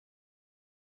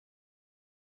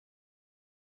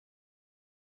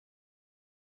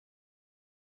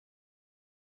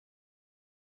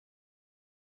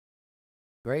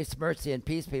Grace, mercy, and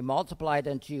peace be multiplied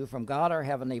unto you from God our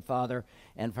Heavenly Father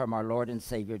and from our Lord and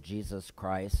Savior Jesus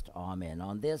Christ. Amen.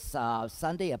 On this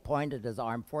Sunday, appointed as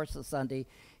Armed Forces Sunday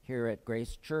here at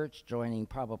Grace Church, joining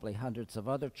probably hundreds of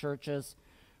other churches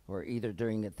who are either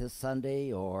doing it this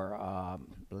Sunday or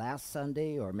last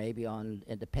Sunday or maybe on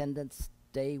Independence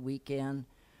Day weekend.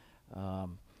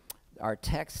 Our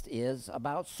text is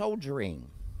about soldiering,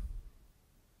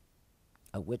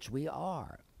 of which we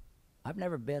are. I've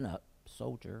never been a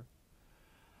soldier.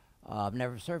 I've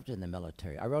never served in the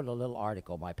military. I wrote a little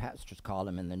article, my pastor's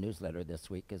column in the newsletter this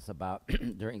week is about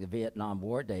during the Vietnam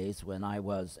War days when I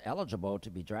was eligible to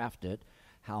be drafted,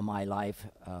 how my life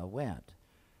went.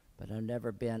 But I've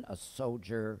never been a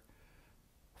soldier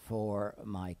for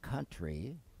my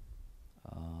country,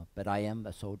 but I am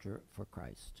a soldier for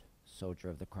Christ, soldier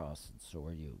of the cross, and so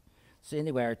are you. So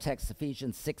anyway, our text,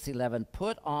 Ephesians 6:11,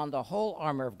 put on the whole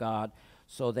armor of God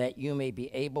so that you may be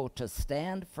able to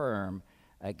stand firm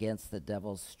against the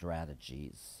devil's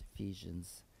strategies.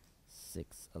 Ephesians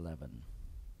 6:11.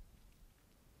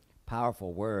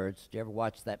 Powerful words. Did you ever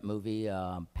watch that movie,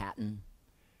 Patton?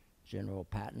 General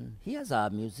Patton? He has a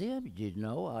museum, did you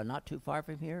know, not too far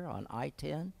from here on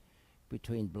I-10,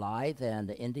 between Blythe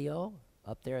and Indio,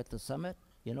 up there at the summit.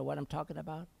 You know what I'm talking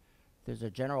about? There's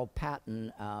a General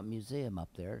Patton museum up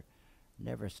there.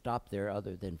 Never stopped there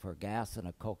other than for gas and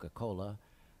a Coca-Cola.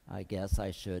 I guess I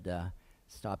should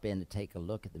stop in and take a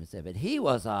look at the museum. But he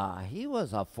was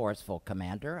a forceful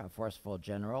commander, a forceful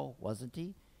general, wasn't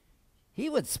he? He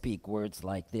would speak words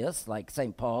like this, like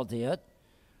St. Paul did,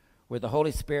 where the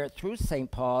Holy Spirit through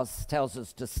St. Paul tells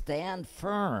us to stand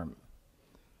firm.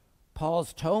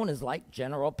 Paul's tone is like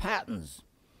General Patton's.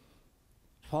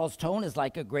 Paul's tone is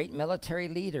like a great military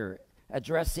leader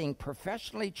addressing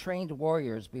professionally trained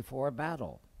warriors before a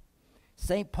battle.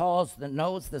 St. Paul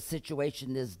knows the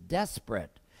situation is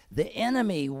desperate. The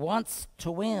enemy wants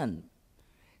to win.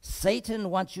 Satan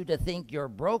wants you to think you're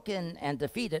broken and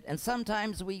defeated, and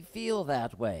sometimes we feel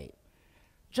that way.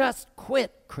 Just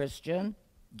quit, Christian.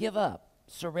 Give up.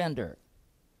 Surrender.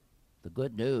 The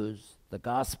good news, the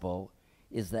gospel,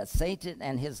 is that Satan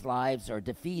and his lives are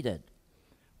defeated.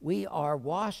 We are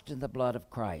washed in the blood of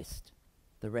Christ,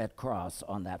 the red cross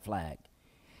on that flag.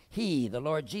 He, the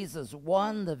Lord Jesus,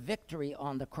 won the victory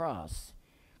on the cross.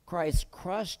 Christ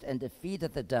crushed and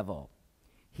defeated the devil.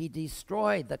 He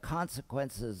destroyed the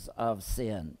consequences of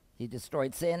sin. He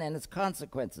destroyed sin and its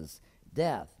consequences,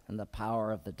 death and the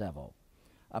power of the devil.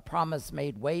 A promise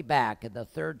made way back in the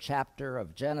 3rd chapter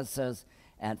of Genesis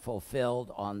and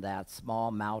fulfilled on that small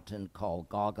mountain called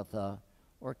Golgotha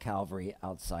or Calvary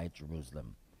outside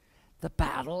Jerusalem. The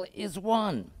battle is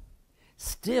won.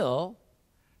 Still,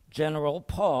 General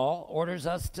Paul orders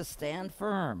us to stand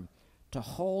firm, to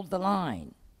hold the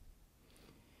line.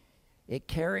 It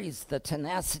carries the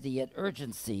tenacity and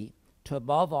urgency to,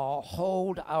 above all,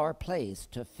 hold our place,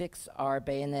 to fix our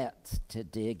bayonets, to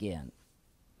dig in.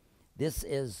 This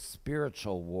is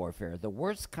spiritual warfare, the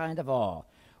worst kind of all,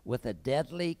 with a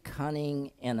deadly,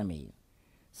 cunning enemy.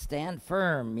 Stand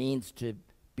firm means to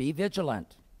be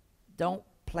vigilant. Don't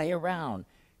play around.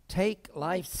 Take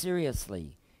life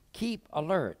seriously. Keep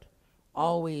alert.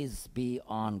 Always be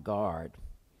on guard.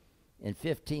 In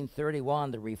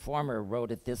 1531, the Reformer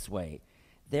wrote it this way: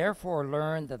 therefore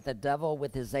learn that the devil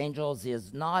with his angels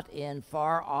is not in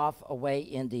far off away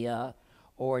India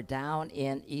or down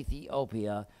in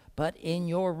Ethiopia, but in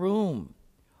your room,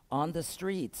 on the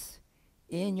streets,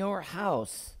 in your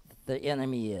house, the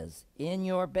enemy is, in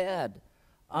your bed,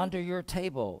 under your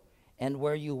table, and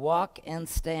where you walk and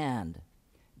stand.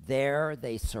 There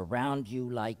they surround you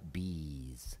like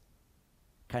bees.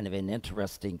 Kind of an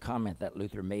interesting comment that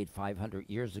Luther made 500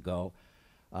 years ago.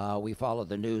 We follow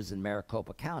the news in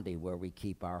Maricopa County where we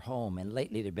keep our home. And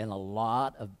lately there have been a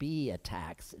lot of bee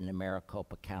attacks in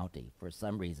Maricopa County for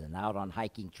some reason, out on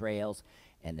hiking trails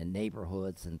and in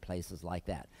neighborhoods and places like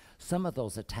that. Some of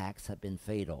those attacks have been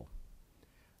fatal.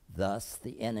 Thus,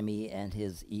 the enemy and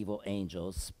his evil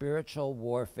angels, spiritual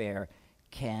warfare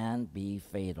can be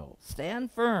fatal.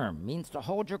 Stand firm means to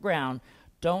hold your ground.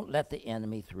 Don't let the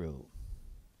enemy through.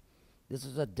 This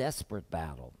is a desperate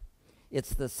battle.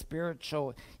 It's the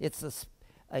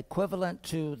equivalent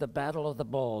to the Battle of the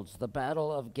Bulge, the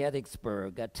Battle of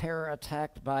Gettysburg, a terror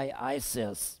attack by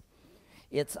ISIS.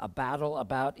 It's a battle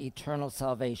about eternal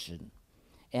salvation,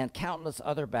 and countless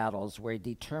other battles where a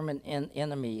determined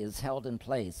enemy is held in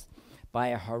place by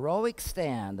a heroic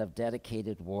stand of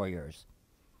dedicated warriors.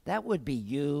 That would be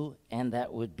you, and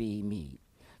that would be me.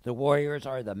 The warriors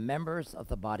are the members of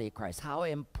the body of Christ. How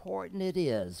important it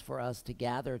is for us to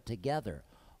gather together,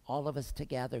 all of us to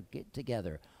get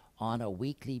together on a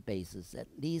weekly basis, at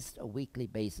least a weekly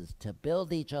basis, to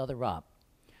build each other up,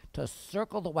 to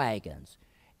circle the wagons,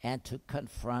 and to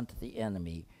confront the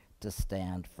enemy, to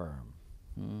stand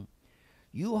firm.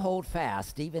 You hold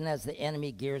fast even as the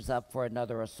enemy gears up for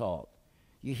another assault.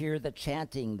 You hear the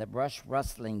chanting, the brush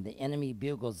rustling, the enemy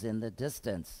bugles in the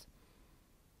distance.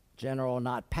 General,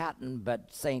 not Patton,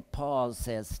 but St. Paul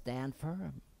says, stand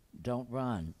firm, don't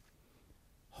run,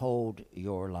 hold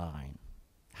your line.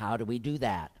 How do we do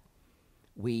that?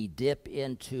 We dip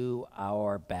into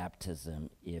our baptism,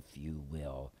 if you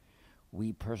will.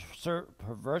 We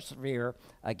persevere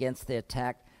against the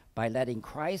attack by letting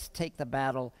Christ take the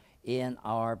battle in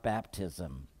our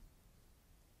baptism.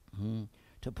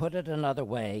 To put it another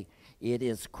way, it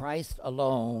is Christ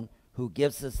alone who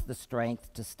gives us the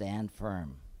strength to stand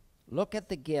firm. Look at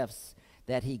the gifts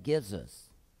that he gives us.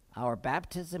 Our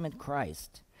baptism in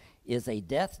Christ is a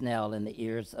death knell in the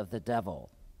ears of the devil.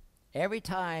 Every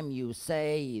time you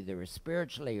say, either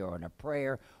spiritually or in a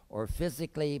prayer or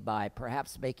physically, by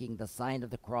perhaps making the sign of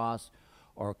the cross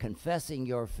or confessing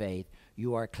your faith,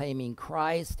 you are claiming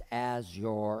Christ as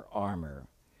your armor,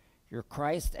 your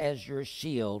Christ as your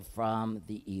shield from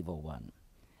the evil one.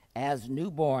 As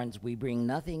newborns, we bring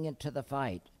nothing into the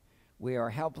fight. We are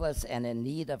helpless and in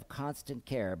need of constant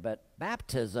care, but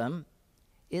baptism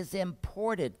is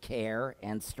imported care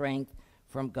and strength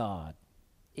from God.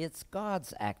 It's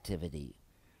God's activity.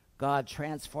 God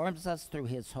transforms us through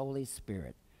his Holy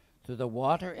Spirit. Through the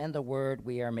water and the word,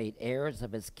 we are made heirs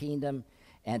of his kingdom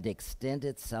and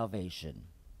extended salvation.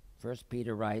 1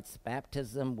 Peter writes,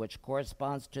 baptism, which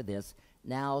corresponds to this,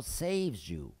 now saves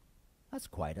you. That's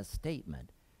quite a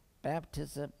statement.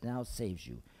 Baptism now saves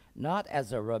you, not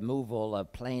as a removal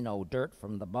of plain old dirt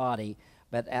from the body,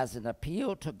 but as an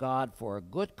appeal to God for a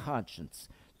good conscience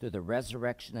through the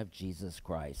resurrection of Jesus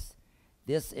Christ.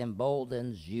 This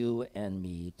emboldens you and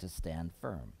me to stand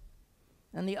firm.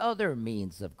 And the other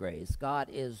means of grace, God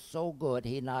is so good,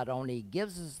 he not only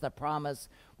gives us the promise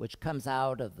which comes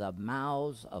out of the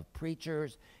mouths of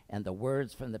preachers and the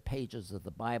words from the pages of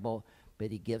the Bible,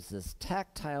 but he gives us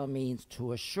tactile means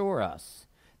to assure us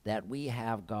that we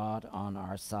have God on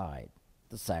our side.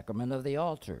 The sacrament of the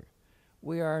altar.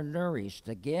 We are nourished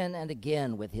again and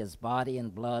again with his body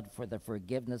and blood for the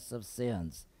forgiveness of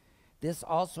sins. This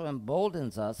also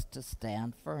emboldens us to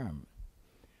stand firm.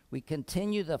 We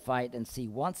continue the fight and see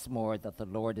once more that the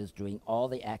Lord is doing all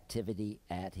the activity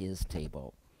at his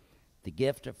table. The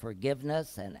gift of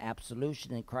forgiveness and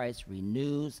absolution in Christ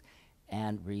renews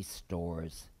and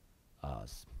restores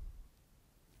us.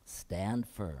 Stand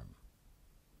firm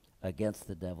against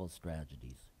the devil's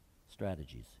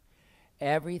strategies.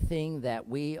 Everything that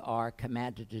we are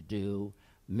commanded to do,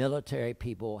 military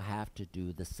people have to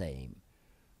do the same.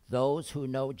 Those who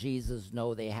know Jesus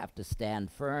know they have to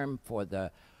stand firm for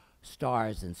the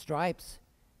stars and stripes,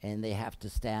 and they have to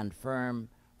stand firm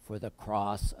for the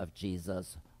cross of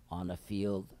Jesus on a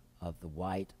field of the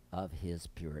white of his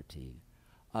purity.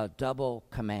 A double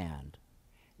command.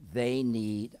 They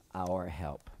need our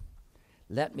help.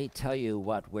 Let me tell you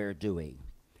what we're doing.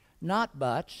 Not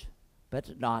much,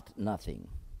 but not nothing.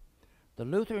 The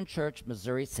Lutheran Church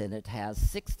Missouri Synod has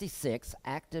 66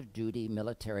 active duty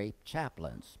military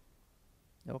chaplains.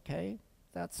 Okay,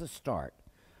 that's a start.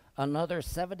 Another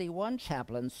 71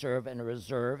 chaplains serve in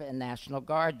Reserve and National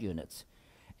Guard units,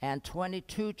 and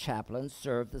 22 chaplains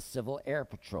serve the Civil Air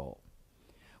Patrol.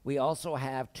 We also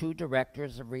have 2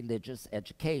 directors of religious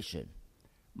education.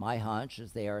 My hunch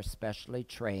is they are specially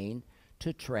trained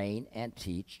to train and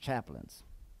teach chaplains.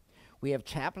 We have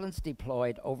chaplains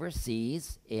deployed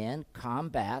overseas in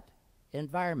combat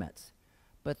environments,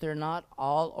 but they're not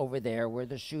all over there where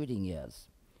the shooting is.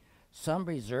 Some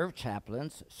reserve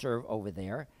chaplains serve over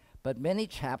there, but many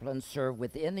chaplains serve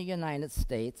within the United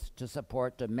States to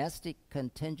support domestic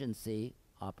contingency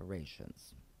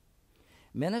operations.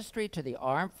 Ministry to the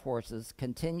armed forces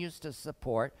continues to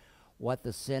support what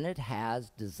the Synod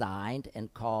has designed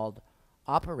and called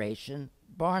Operation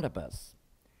Barnabas.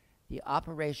 The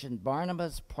Operation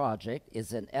Barnabas project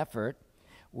is an effort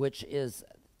which is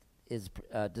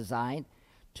designed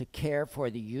to care for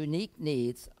the unique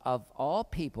needs of all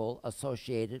people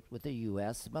associated with the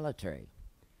U.S. military.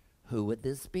 Who would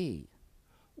this be?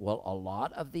 Well, a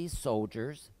lot of these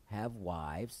soldiers have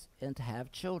wives and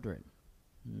have children.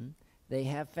 They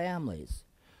have families.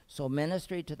 So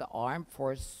ministry to the armed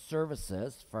force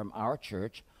services from our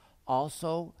church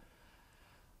also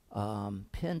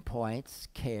pinpoints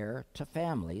care to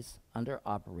families under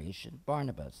Operation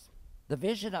Barnabas. The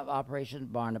vision of Operation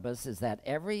Barnabas is that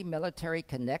every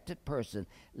military-connected person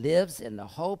lives in the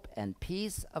hope and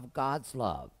peace of God's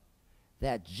love,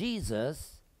 that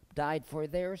Jesus died for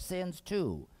their sins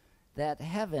too, that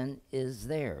heaven is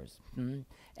theirs,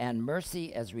 and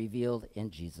mercy as revealed in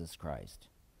Jesus Christ.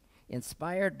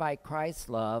 Inspired by Christ's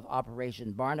love,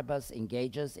 Operation Barnabas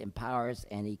engages, empowers,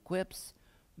 and equips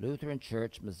Lutheran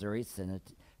Church, Missouri Synod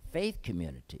faith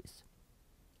communities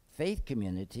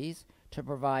to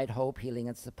provide hope, healing,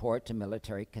 and support to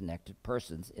military-connected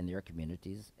persons in their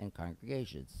communities and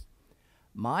congregations.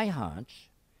 My hunch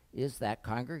is that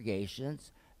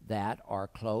congregations that are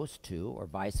close to, or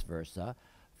vice versa,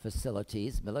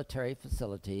 facilities, military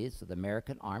facilities of the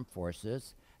American Armed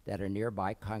Forces that are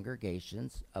nearby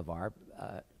congregations of our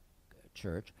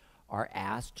church are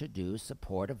asked to do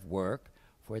supportive work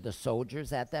for the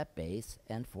soldiers at that base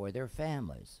and for their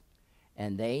families.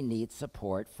 And they need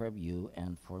support from you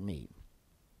and for me.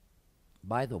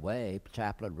 By the way,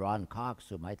 Chaplain Ron Cox,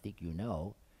 whom I think you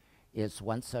know, is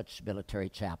one such military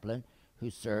chaplain who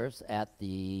serves at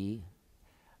the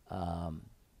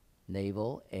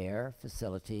Naval Air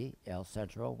Facility, El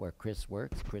Centro, where Chris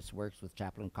works. Chris works with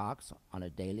Chaplain Cox on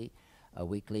a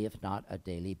weekly, if not a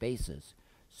daily basis.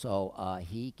 So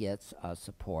he gets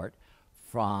support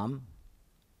from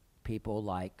people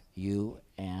like you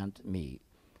and me.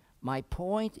 My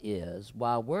point is,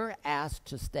 while we're asked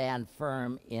to stand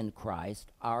firm in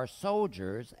Christ, our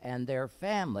soldiers and their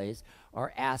families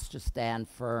are asked to stand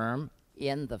firm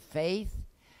in the faith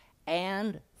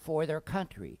and for their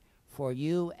country, for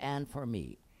you and for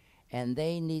me. And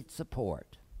they need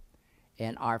support.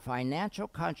 And our financial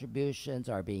contributions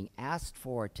are being asked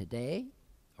for today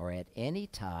or at any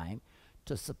time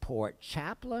to support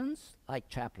chaplains like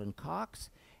Chaplain Cox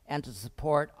and to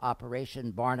support Operation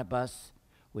Barnabas,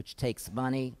 which takes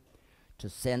money to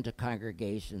send to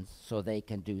congregations so they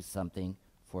can do something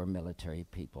for military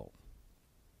people.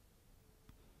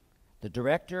 The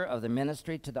director of the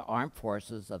ministry to the armed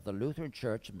forces of the Lutheran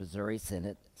Church Missouri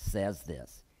Synod says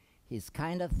this. He's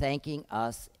kind of thanking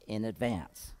us in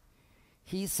advance.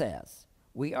 He says,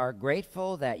 "We are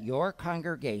grateful that your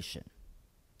congregation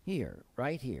here,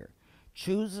 right here,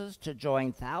 chooses to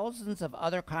join thousands of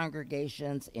other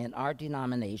congregations in our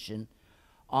denomination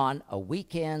on a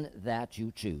weekend that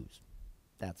you choose."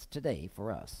 That's today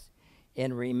for us.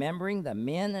 "In remembering the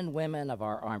men and women of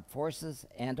our armed forces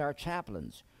and our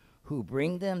chaplains who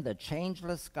bring them the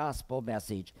changeless gospel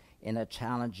message in a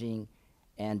challenging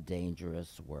and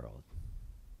dangerous world."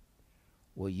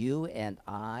 Will you and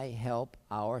I help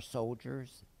our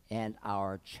soldiers and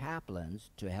our chaplains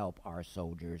to help our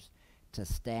soldiers to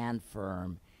stand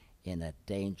firm in a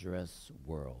dangerous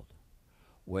world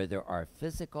where there are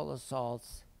physical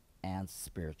assaults and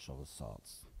spiritual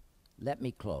assaults? Let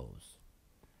me close.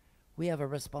 We have a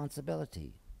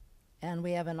responsibility and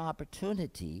we have an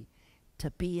opportunity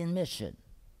to be in mission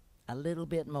a little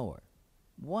bit more,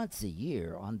 once a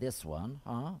year on this one,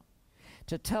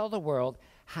 to tell the world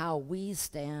how we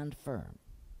stand firm.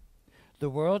 The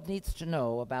world needs to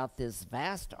know about this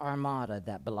vast armada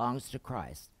that belongs to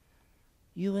Christ.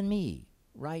 You and me,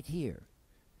 right here,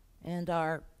 and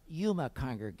our Yuma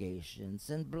congregations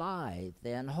in Blythe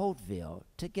and Holtville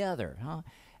together,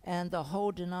 and the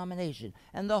whole denomination,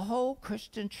 and the whole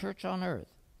Christian church on earth.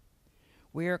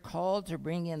 We are called to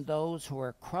bring in those who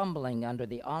are crumbling under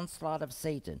the onslaught of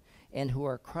Satan and who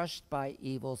are crushed by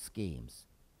evil schemes.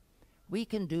 We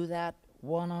can do that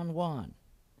one-on-one.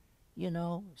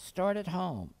 Start at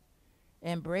home.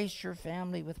 Embrace your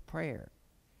family with prayer.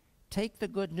 Take the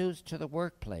good news to the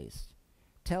workplace.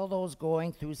 Tell those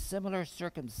going through similar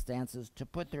circumstances to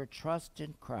put their trust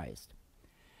in Christ.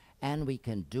 And we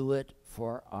can do it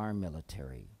for our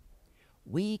military.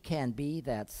 We can be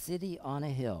that city on a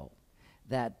hill,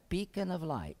 that beacon of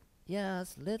light.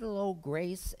 Yes, little old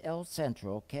Grace El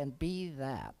Central can be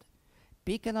that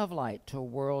beacon of light to a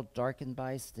world darkened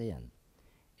by sin.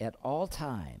 At all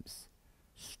times,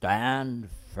 stand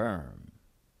firm,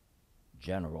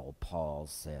 General Paul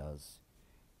says,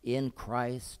 in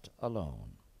Christ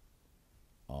alone.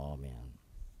 Amen.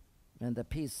 And the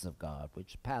peace of God,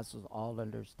 which passes all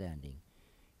understanding,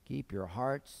 keep your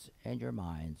hearts and your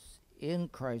minds in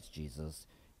Christ Jesus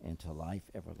into life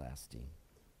everlasting.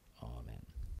 Amen.